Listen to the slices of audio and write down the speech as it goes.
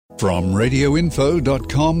From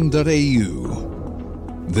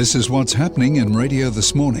radioinfo.com.au. This is what's happening in radio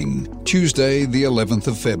this morning, Tuesday the 11th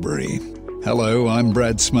of February. Hello, I'm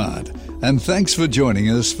Brad Smart, and thanks for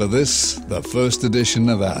joining us for this, the first edition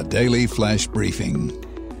of our daily flash briefing.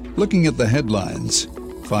 Looking at the headlines,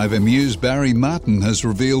 5MU's Barry Martin has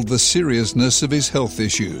revealed the seriousness of his health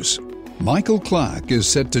issues. Michael Clarke is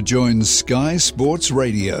set to join Sky Sports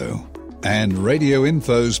Radio. And Radio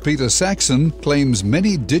Info's Peter Saxon claims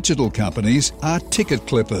many digital companies are ticket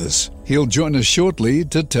clippers. He'll join us shortly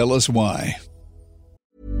to tell us why.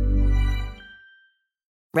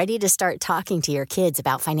 Ready to start talking to your kids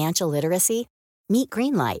about financial literacy? Meet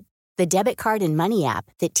Greenlight, the debit card and money app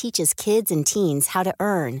that teaches kids and teens how to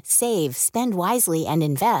earn, save, spend wisely, and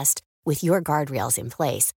invest with your guardrails in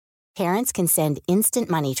place. Parents can send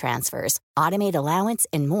instant money transfers, automate allowance,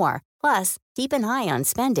 and more. Plus, keep an eye on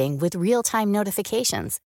spending with real-time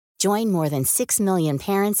notifications. Join more than 6 million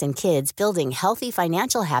parents and kids building healthy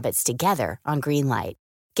financial habits together on Greenlight.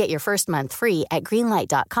 Get your first month free at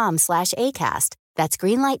greenlight.com/ACAST. That's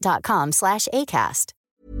greenlight.com/ACAST.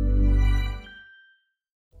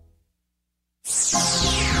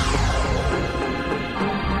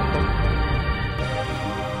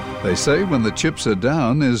 They say when the chips are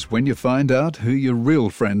down is when you find out who your real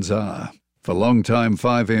friends are. For longtime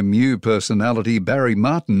 5MU personality Barry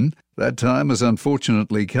Martin, that time has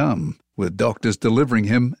unfortunately come, with doctors delivering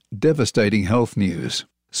him devastating health news.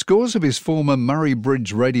 Scores of his former Murray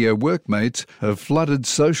Bridge radio workmates have flooded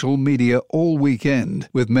social media all weekend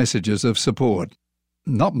with messages of support.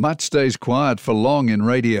 Not much stays quiet for long in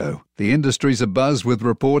radio. The industry's abuzz with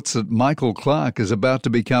reports that Michael Clarke is about to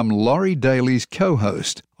become Laurie Daly's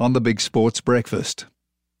co-host on the Big Sports Breakfast.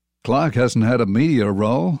 Clarke hasn't had a media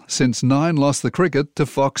role since Nine lost the cricket to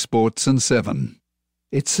Fox Sports and 7.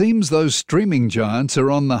 It seems those streaming giants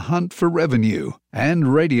are on the hunt for revenue,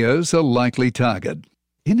 and radio's a likely target.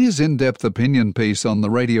 In his in-depth opinion piece on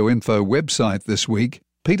the Radio Info website this week,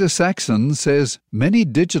 Peter Saxon says many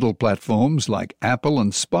digital platforms like Apple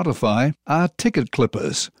and Spotify are ticket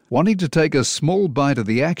clippers, wanting to take a small bite of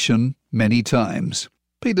the action many times.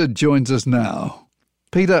 Peter joins us now.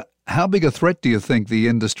 Peter, how big a threat do you think the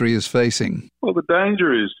industry is facing? Well, the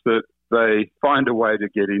danger is that they find a way to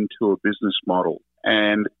get into a business model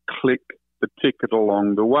and click the ticket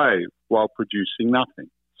along the way while producing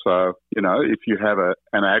nothing. So, if you have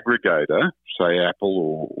an aggregator, say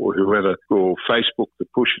Apple or whoever, or Facebook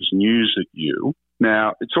that pushes news at you,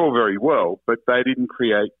 now it's all very well, but they didn't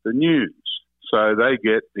create the news. So they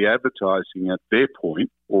get the advertising at their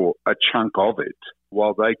point or a chunk of it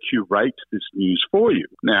while they curate this news for you.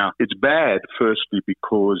 Now, it's bad, firstly,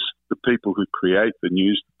 because the people who create the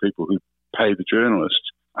news, the people who pay the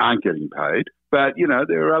journalists, aren't getting paid. But,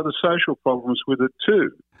 there are other social problems with it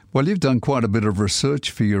too. Well, you've done quite a bit of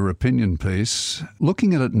research for your opinion piece.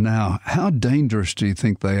 Looking at it now, how dangerous do you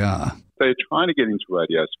think they are? They're trying to get into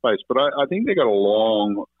radio space, but I think they've got a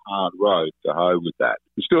long, hard road to hoe with that.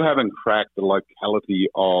 We still haven't cracked the locality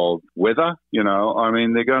of weather.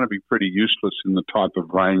 They're going to be pretty useless in the type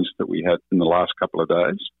of rains that we had in the last couple of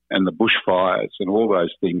days and the bushfires and all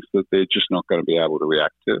those things that they're just not going to be able to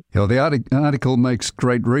react to. Yeah, the article makes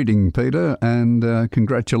great reading, Peter, and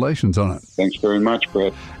congratulations on it. Thanks very much,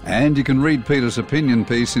 Brett. And you can read Peter's opinion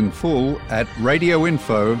piece in full at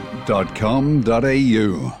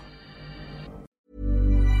radioinfo.com.au.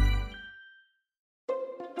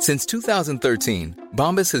 Since 2013,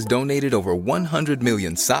 Bombas has donated over 100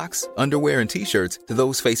 million socks, underwear, and T-shirts to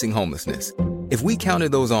those facing homelessness. If we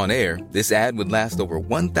counted those on air, this ad would last over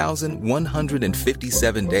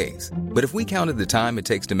 1,157 days. But if we counted the time it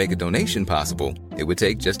takes to make a donation possible, it would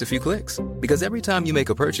take just a few clicks. Because every time you make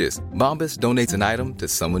a purchase, Bombas donates an item to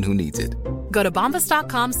someone who needs it. Go to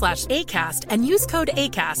bombas.com/ACAST and use code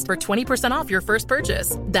ACAST for 20% off your first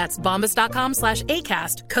purchase. That's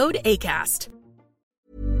bombas.com/ACAST, code ACAST.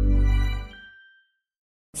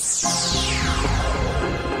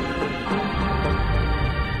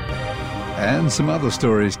 And some other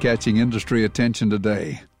stories catching industry attention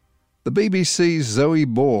today. The BBC's Zoe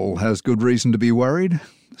Ball has good reason to be worried.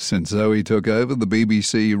 Since Zoe took over the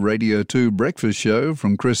BBC Radio 2 breakfast show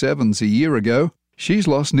from Chris Evans a year ago, she's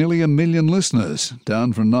lost nearly 1 million listeners,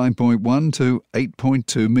 down from 9.1 to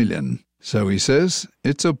 8.2 million. Zoe says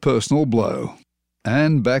it's a personal blow.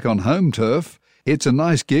 And back on home turf, it's a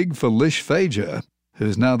nice gig for Lish Fager,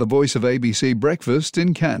 who's now the voice of ABC Breakfast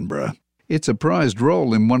in Canberra. It's a prized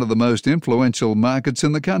role in one of the most influential markets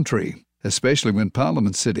in the country, especially when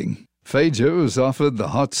Parliament's sitting. Fager was offered the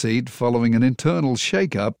hot seat following an internal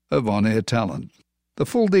shake-up of on-air talent. The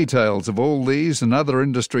full details of all these and other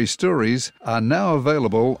industry stories are now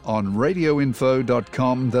available on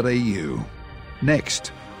radioinfo.com.au.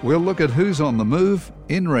 Next, we'll look at who's on the move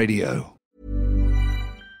in radio.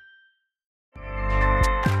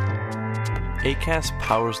 Acast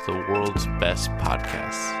powers the world's best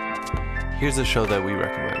podcasts. Here's a show that we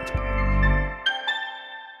recommend.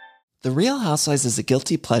 The Real Housewives is a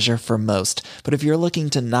guilty pleasure for most, but if you're looking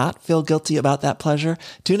to not feel guilty about that pleasure,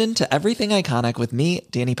 tune in to Everything Iconic with me,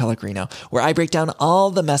 Danny Pellegrino, where I break down all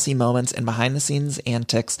the messy moments and behind-the-scenes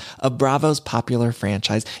antics of Bravo's popular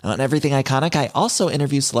franchise. And on Everything Iconic, I also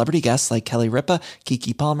interview celebrity guests like Kelly Ripa,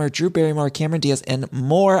 Keke Palmer, Drew Barrymore, Cameron Diaz, and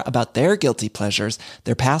more about their guilty pleasures,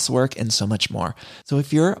 their past work, and so much more. So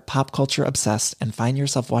if you're pop culture obsessed and find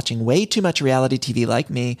yourself watching way too much reality TV like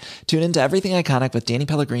me, tune in to Everything Iconic with Danny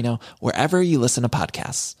Pellegrino, wherever you listen to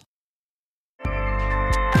podcasts.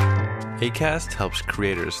 Acast helps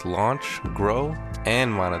creators launch, grow,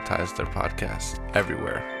 and monetize their podcasts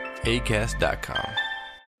everywhere. Acast.com.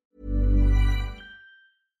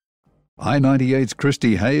 I-98's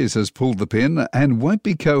Christy Hayes has pulled the pin and won't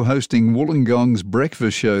be co-hosting Wollongong's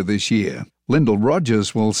breakfast show this year. Lyndall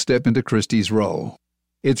Rogers will step into Christy's role.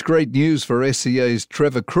 It's great news for SCA's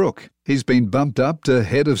Trevor Crook. He's been bumped up to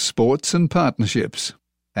Head of Sports and Partnerships.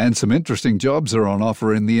 And some interesting jobs are on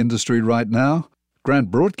offer in the industry right now.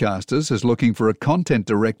 Grant Broadcasters is looking for a content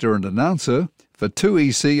director and announcer for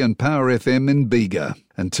 2EC and Power FM in Bega.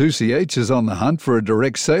 And 2CH is on the hunt for a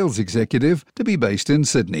direct sales executive to be based in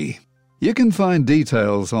Sydney. You can find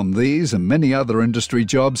details on these and many other industry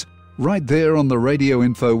jobs right there on the Radio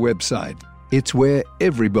Info website. It's where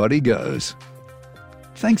everybody goes.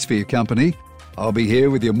 Thanks for your company. I'll be here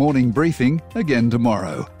with your morning briefing again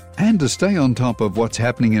tomorrow. And to stay on top of what's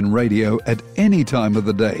happening in radio at any time of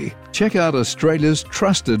the day, check out Australia's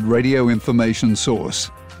trusted radio information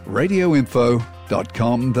source,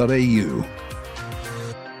 radioinfo.com.au.